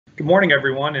Good morning,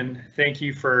 everyone, and thank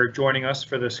you for joining us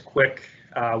for this quick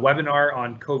webinar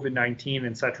on COVID-19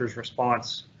 and Setra's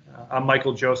response. I'm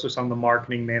Michael Josephs. I'm the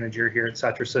marketing manager here at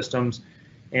Setra Systems,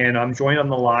 and I'm joined on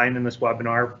the line in this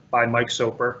webinar by Mike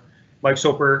Soper. Mike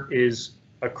Soper is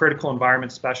a critical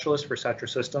environment specialist for Setra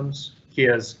Systems. He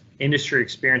has industry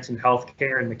experience in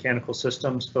healthcare and mechanical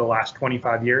systems for the last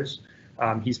 25 years.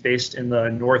 He's based in the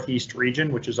Northeast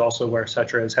region, which is also where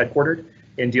Setra is headquartered,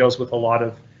 and deals with a lot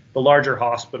of the larger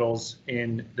hospitals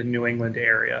in the New England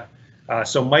area.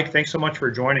 So Mike, thanks so much for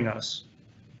joining us.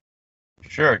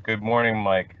 Sure, good morning,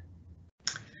 Mike.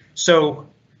 So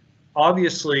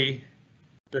obviously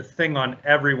the thing on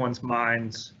everyone's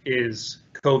minds is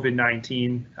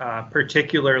COVID-19,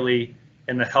 particularly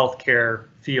in the healthcare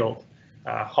field.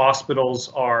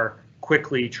 Hospitals are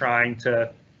quickly trying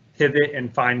to pivot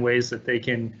and find ways that they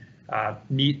can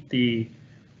meet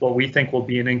what we think will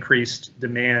be an increased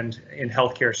demand in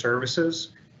healthcare services,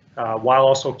 while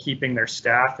also keeping their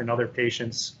staff and other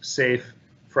patients safe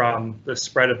from the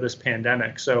spread of this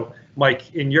pandemic. So,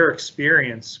 Mike, in your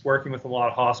experience working with a lot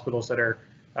of hospitals that are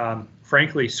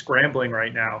frankly scrambling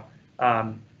right now,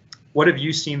 what have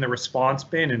you seen the response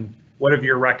been, and what have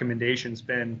your recommendations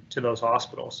been to those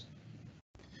hospitals?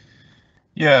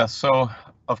 Yeah, so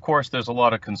of course there's a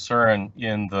lot of concern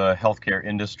in the healthcare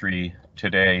industry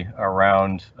today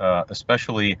around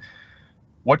especially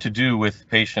what to do with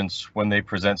patients when they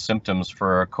present symptoms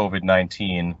for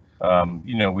COVID-19.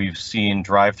 We've seen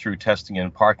drive-through testing in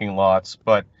parking lots,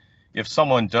 but if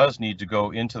someone does need to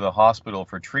go into the hospital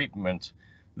for treatment,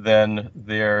 then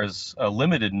there's a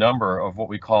limited number of what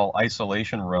we call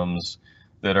isolation rooms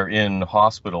that are in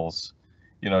hospitals.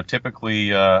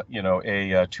 Typically, a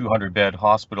 200-bed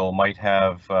hospital might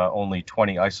have only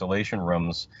 20 isolation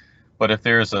rooms. But if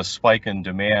there's a spike in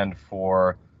demand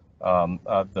for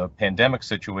the pandemic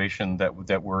situation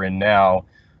that we're in now,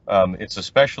 it's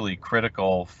especially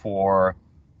critical for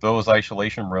those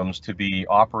isolation rooms to be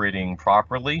operating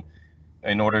properly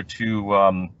in order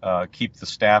to keep the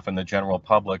staff and the general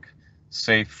public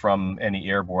safe from any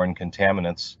airborne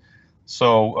contaminants.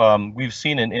 So we've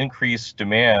seen an increased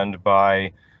demand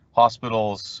by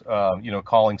hospitals,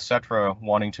 calling Setra,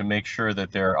 wanting to make sure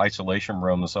that their isolation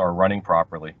rooms are running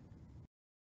properly.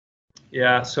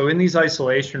 Yeah, so in these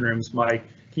isolation rooms, Mike,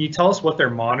 can you tell us what they're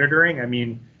monitoring? I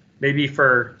mean, maybe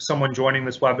for someone joining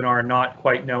this webinar not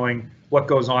quite knowing what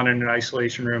goes on in an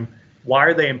isolation room, why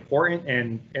are they important,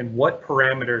 and what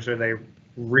parameters are they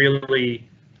really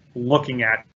looking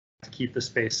at to keep the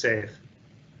space safe?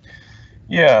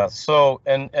 Yeah, so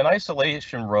an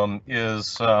isolation room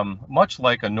is much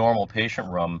like a normal patient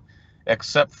room,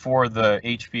 except for the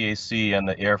HVAC and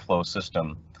the airflow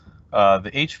system.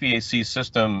 The HVAC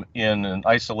system in an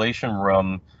isolation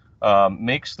room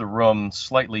makes the room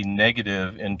slightly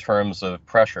negative in terms of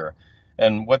pressure.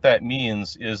 And what that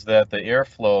means is that the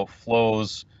airflow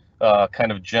flows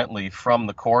kind of gently from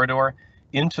the corridor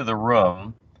into the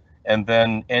room, and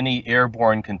then any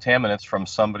airborne contaminants from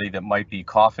somebody that might be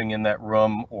coughing in that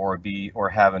room or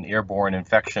have an airborne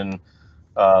infection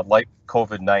like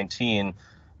COVID-19,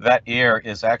 that air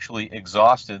is actually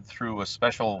exhausted through a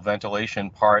special ventilation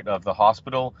part of the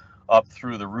hospital up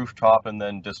through the rooftop and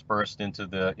then dispersed into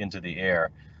the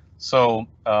air. So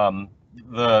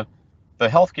the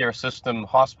healthcare system,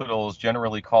 hospitals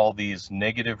generally call these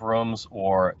negative rooms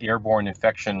or airborne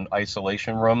infection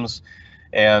isolation rooms,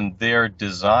 and they're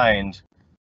designed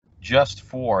just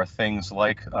for things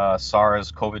like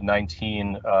SARS,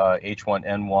 COVID-19,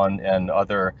 H1N1, and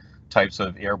other types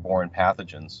of airborne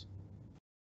pathogens.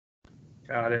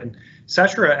 Got it.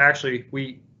 Setra, actually,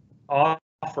 we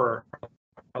offer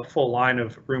a full line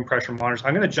of room pressure monitors.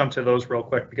 I'm going to jump to those real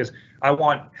quick because I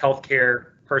want healthcare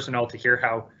personnel to hear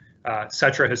how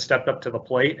Setra has stepped up to the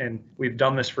plate, and we've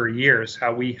done this for years,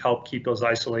 how we help keep those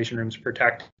isolation rooms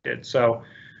protected. So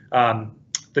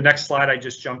the next slide I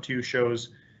just jumped to shows,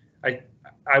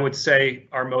 I would say,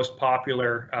 our most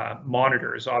popular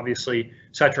monitors. Obviously,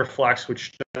 Setra Flex,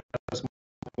 which does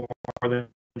more than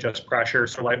just pressure,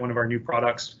 so like one of our new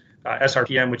products,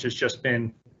 SRPM, which has just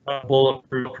been a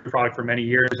bulletproof product for many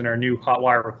years, and our new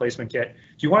Hotwire replacement kit.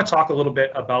 Do you want to talk a little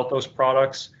bit about those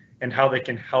products and how they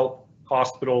can help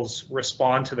hospitals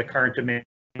respond to the current demand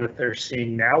that they're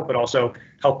seeing now, but also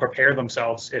help prepare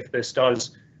themselves if this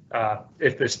does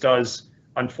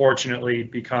unfortunately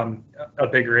become a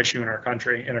bigger issue in our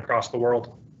country and across the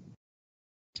world?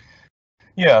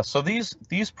 Yeah, so these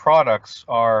products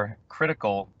are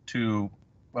critical to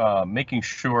making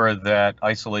sure that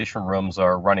isolation rooms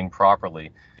are running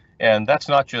properly. And that's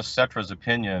not just Setra's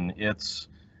opinion, it's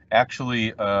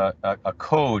actually a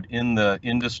code in the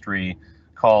industry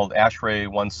called ASHRAE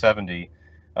 170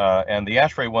 And the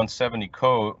ASHRAE 170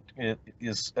 code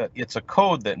it's a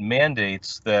code that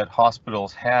mandates that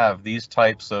hospitals have these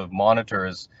types of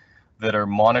monitors that are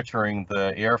monitoring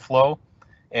the airflow,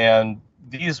 and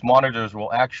these monitors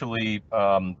will actually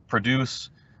produce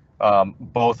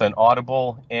both an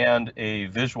audible and a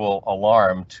visual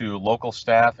alarm to local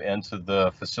staff and to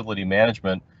the facility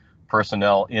management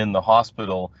personnel in the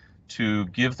hospital to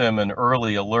give them an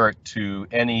early alert to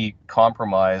any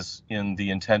compromise in the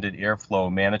intended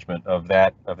airflow management of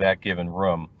that given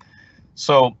room.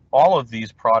 So all of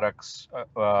these products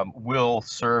will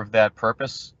serve that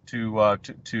purpose to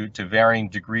varying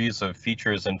degrees of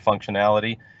features and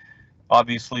functionality.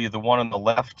 Obviously, the one on the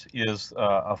left is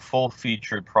a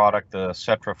full-featured product, the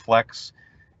Setra Flex.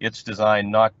 It's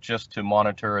designed not just to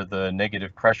monitor the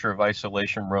negative pressure of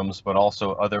isolation rooms, but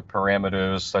also other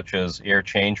parameters such as air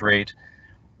change rate.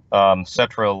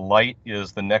 Setra Lite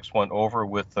is the next one over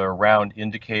with a round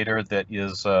indicator that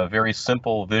is a very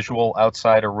simple visual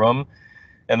outside a room.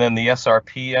 And then the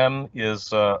SRPM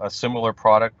is a similar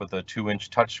product with a 2-inch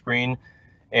touchscreen.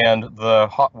 And the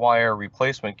Hotwire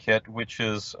replacement kit, which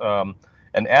is an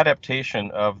adaptation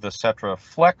of the Setra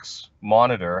Flex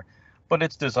monitor, but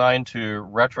it's designed to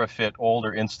retrofit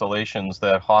older installations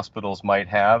that hospitals might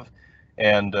have.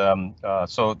 And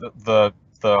so the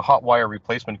Hotwire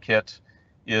replacement kit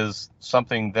is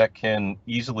something that can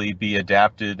easily be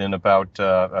adapted in about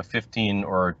a 15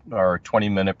 or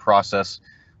 20-minute process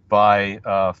by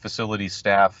facility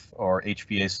staff or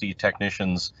HVAC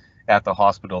technicians at the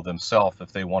hospital themselves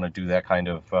if they want to do that kind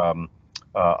of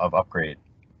upgrade.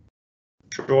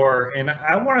 Sure, and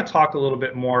I want to talk a little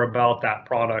bit more about that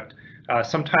product.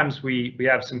 Sometimes we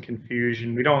have some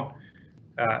confusion. We don't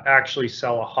actually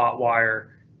sell a Hotwire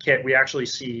kit. We actually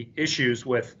see issues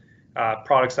with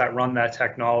products that run that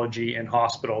technology in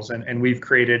hospitals, and we've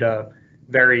created a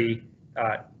very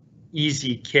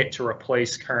easy kit to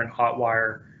replace current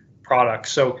Hotwire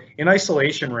products. So in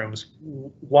isolation rooms,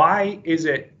 why is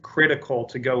it critical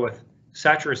to go with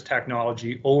Setra's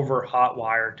technology over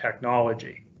Hotwire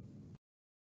technology?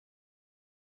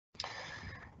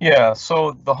 Yeah,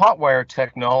 so the Hotwire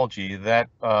technology, that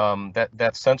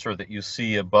sensor that you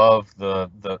see above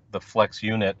the Flex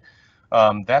unit,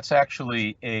 that's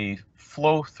actually a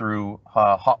flow-through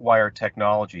Hotwire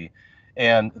technology,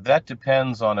 and that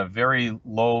depends on a very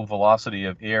low velocity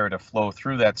of air to flow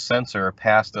through that sensor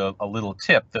past a little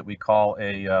tip that we call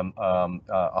a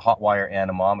Hotwire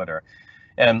anemometer.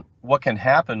 And what can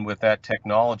happen with that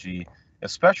technology,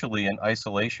 especially in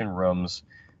isolation rooms,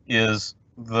 is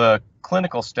the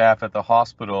clinical staff at the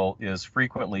hospital is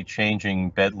frequently changing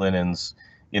bed linens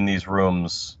in these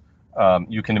rooms.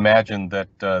 You can imagine that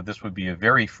this would be a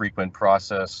very frequent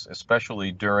process,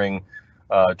 especially during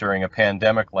a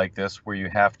pandemic like this, where you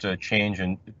have to change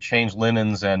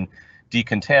linens and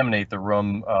decontaminate the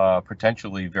room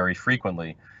potentially very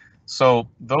frequently. So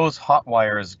those hot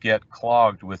wires get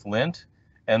clogged with lint,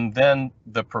 and then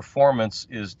the performance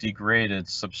is degraded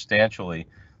substantially.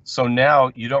 So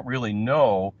now you don't really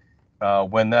know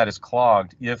when that is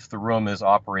clogged if the room is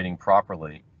operating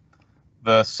properly.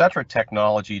 The Setra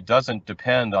technology doesn't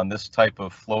depend on this type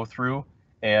of flow through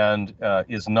and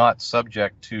is not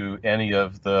subject to any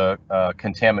of the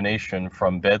contamination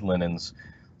from bed linens.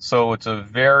 So it's a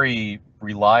very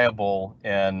reliable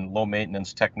and low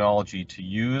maintenance technology to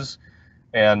use.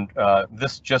 And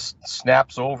this just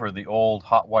snaps over the old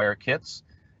Hotwire kits,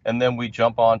 and then we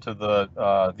jump onto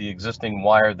the existing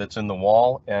wire that's in the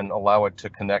wall and allow it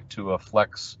to connect to a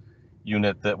Flex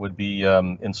unit that would be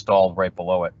installed right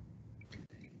below it.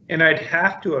 And I'd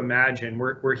have to imagine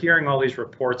we're hearing all these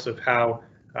reports of how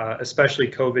especially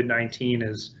COVID-19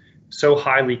 is so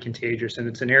highly contagious, and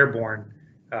it's an airborne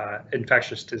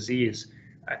infectious disease.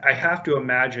 I have to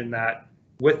imagine that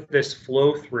with this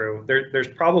flow through, there's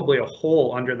probably a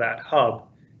hole under that hub,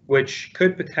 which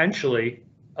could potentially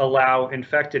allow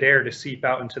infected air to seep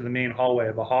out into the main hallway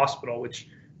of a hospital, which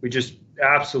we just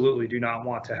absolutely do not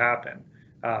want to happen.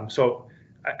 So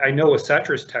I know with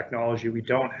Setra's technology, we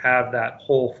don't have that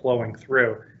hole flowing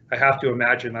through. I have to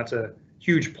imagine that's a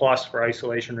huge plus for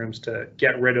isolation rooms to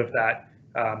get rid of that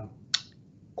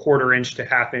 1/4 inch to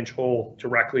 1/2 inch hole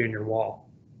directly in your wall.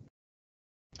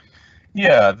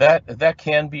 Yeah, that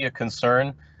can be a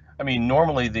concern. I mean,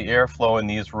 normally the airflow in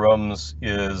these rooms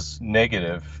is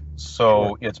negative,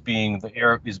 so Sure. the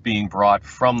air is being brought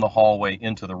from the hallway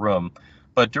into the room.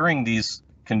 But during these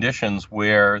conditions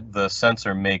where the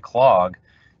sensor may clog,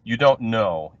 you don't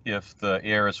know if the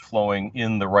air is flowing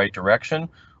in the right direction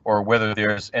or whether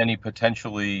there's any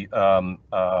potentially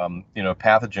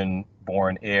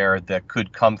pathogen-borne air that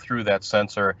could come through that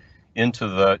sensor into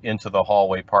the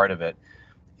hallway part of it.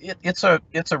 it's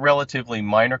a relatively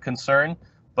minor concern,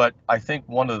 but I think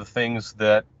one of the things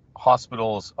that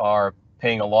hospitals are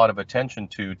paying a lot of attention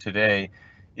to today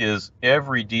is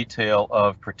every detail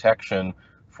of protection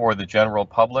for the general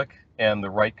public and the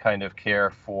right kind of care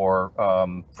for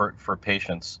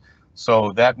patients.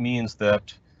 So that means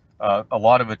that a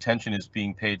lot of attention is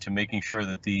being paid to making sure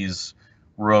that these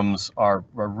rooms are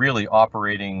really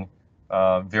operating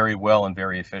very well and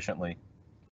very efficiently.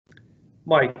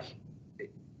 Mike,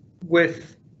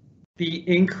 with the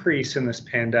increase in this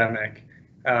pandemic,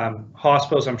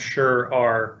 hospitals, I'm sure,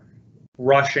 are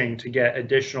rushing to get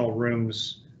additional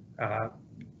rooms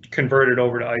converted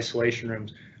over to isolation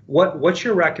rooms. What's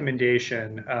your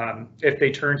recommendation if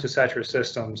they turn to Setra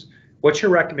systems? What's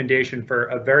your recommendation for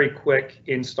a very quick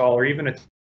install or even a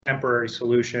temporary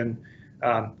solution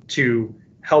to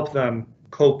help them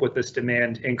cope with this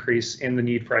demand increase in the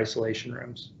need for isolation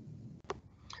rooms?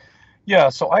 Yeah,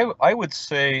 so I would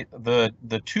say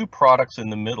the two products in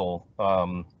the middle,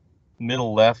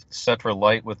 middle left, Setra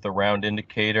Lite with the round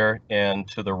indicator, and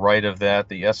to the right of that,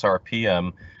 the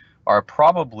SRPM, are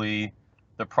probably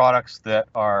the products that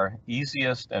are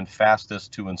easiest and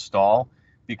fastest to install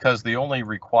because they only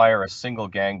require a single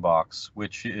gang box,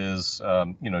 which is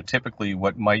typically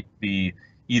what might be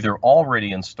either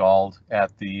already installed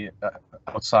at the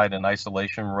outside an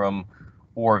isolation room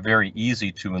or very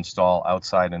easy to install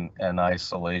outside an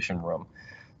isolation room.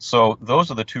 So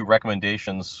those are the two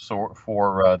recommendations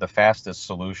for the fastest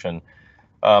solution.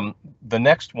 The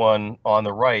next one on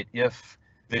the right, if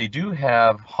they do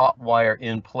have Hotwire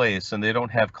in place and they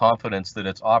don't have confidence that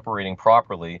it's operating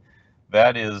properly,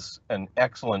 that is an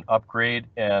excellent upgrade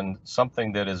and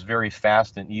something that is very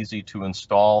fast and easy to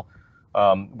install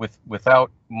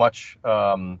without much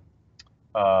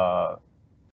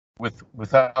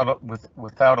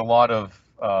without a lot of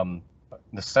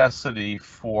necessity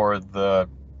for the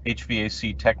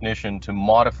HVAC technician to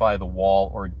modify the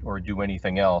wall or do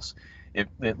anything else. It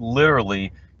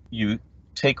literally, you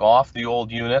take off the old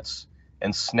units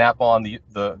and snap on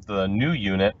the new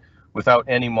unit without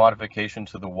any modification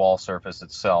to the wall surface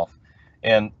itself.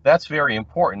 And that's very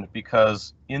important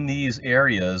because in these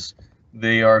areas,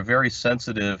 they are very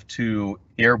sensitive to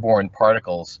airborne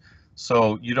particles.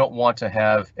 So you don't want to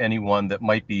have anyone that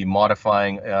might be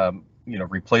modifying,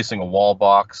 replacing a wall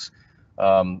box.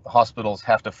 Hospitals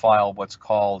have to file what's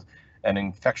called an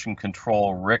infection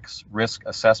control risk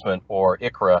assessment, or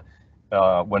ICRA,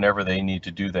 whenever they need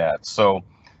to do that. So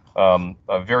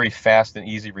a very fast and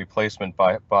easy replacement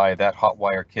by that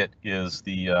Hotwire kit is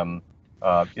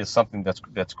is something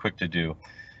that's quick to do.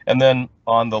 And then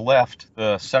on the left,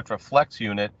 the Setra Flex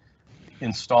unit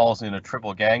installs in a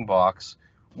triple gang box,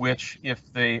 which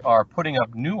if they are putting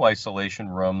up new isolation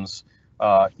rooms,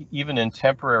 even in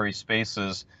temporary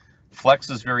spaces, Flex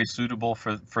is very suitable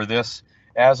for this,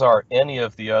 as are any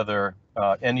of the other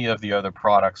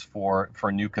products for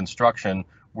new construction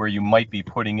where you might be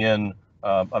putting in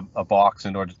a box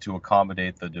in order to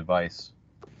accommodate the device.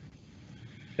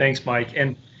 Thanks, Mike.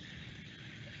 And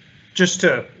just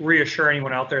to reassure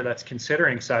anyone out there that's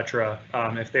considering Setra,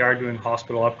 if they are doing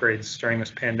hospital upgrades during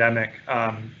this pandemic,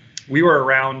 we were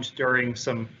around during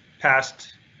some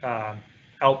past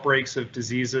outbreaks of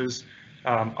diseases.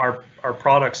 Our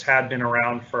products had been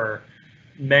around for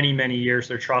many, many years.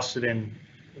 They're trusted in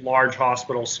large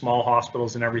hospitals, small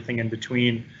hospitals, and everything in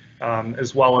between,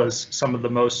 as well as some of the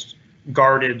most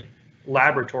guarded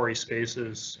laboratory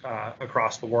spaces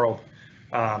across the world.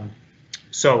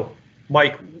 So,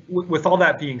 Mike, with all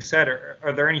that being said,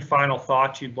 are there any final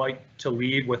thoughts you'd like to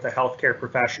leave with a healthcare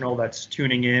professional that's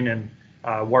tuning in and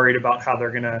worried about how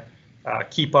they're going to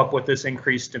keep up with this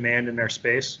increased demand in their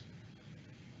space?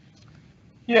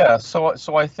 Yeah,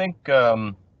 so I think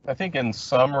in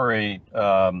summary,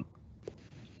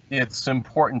 it's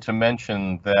important to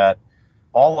mention that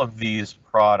all of these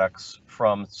products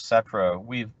from Setra,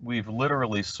 we've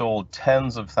literally sold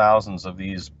tens of thousands of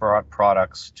these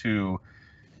products to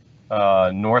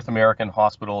North American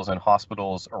hospitals and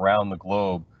hospitals around the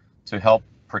globe to help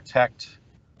protect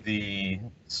the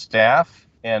staff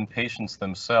and patients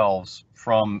themselves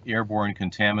from airborne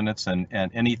contaminants and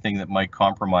anything that might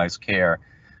compromise care.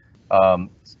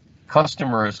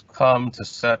 Customers come to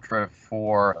Setra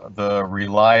for the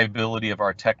reliability of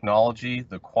our technology,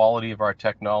 the quality of our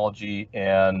technology,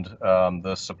 and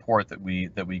the support that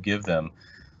we give them.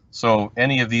 So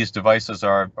any of these devices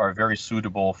are very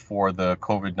suitable for the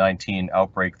COVID-19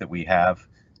 outbreak that we have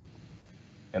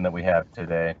and that we have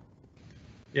today.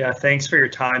 Yeah, thanks for your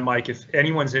time, Mike. If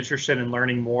anyone's interested in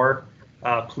learning more,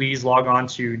 please log on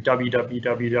to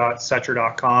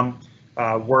www.setra.com.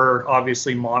 We're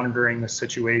obviously monitoring the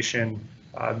situation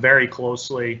very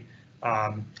closely.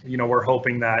 We're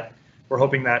hoping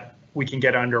that we can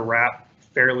get under wrap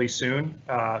fairly soon,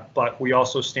 but we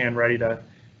also stand ready to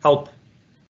help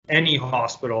any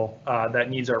hospital that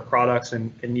needs our products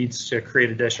and needs to create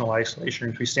additional isolation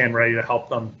rooms. We stand ready to help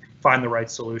them find the right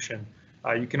solution.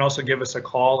 You can also give us a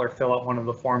call or fill out one of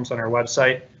the forms on our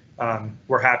website.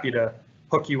 We're happy to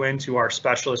hook you into our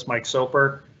specialist, Mike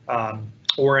Soper,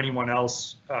 or anyone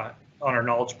else on our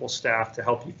knowledgeable staff to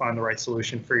help you find the right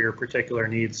solution for your particular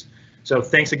needs. So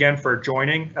thanks again for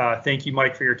joining. Thank you,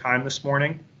 Mike, for your time this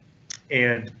morning.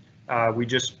 And we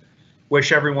just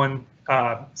wish everyone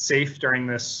safe during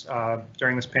this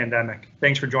pandemic.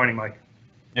 Thanks for joining, Mike.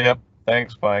 Yep.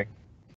 Thanks, Mike.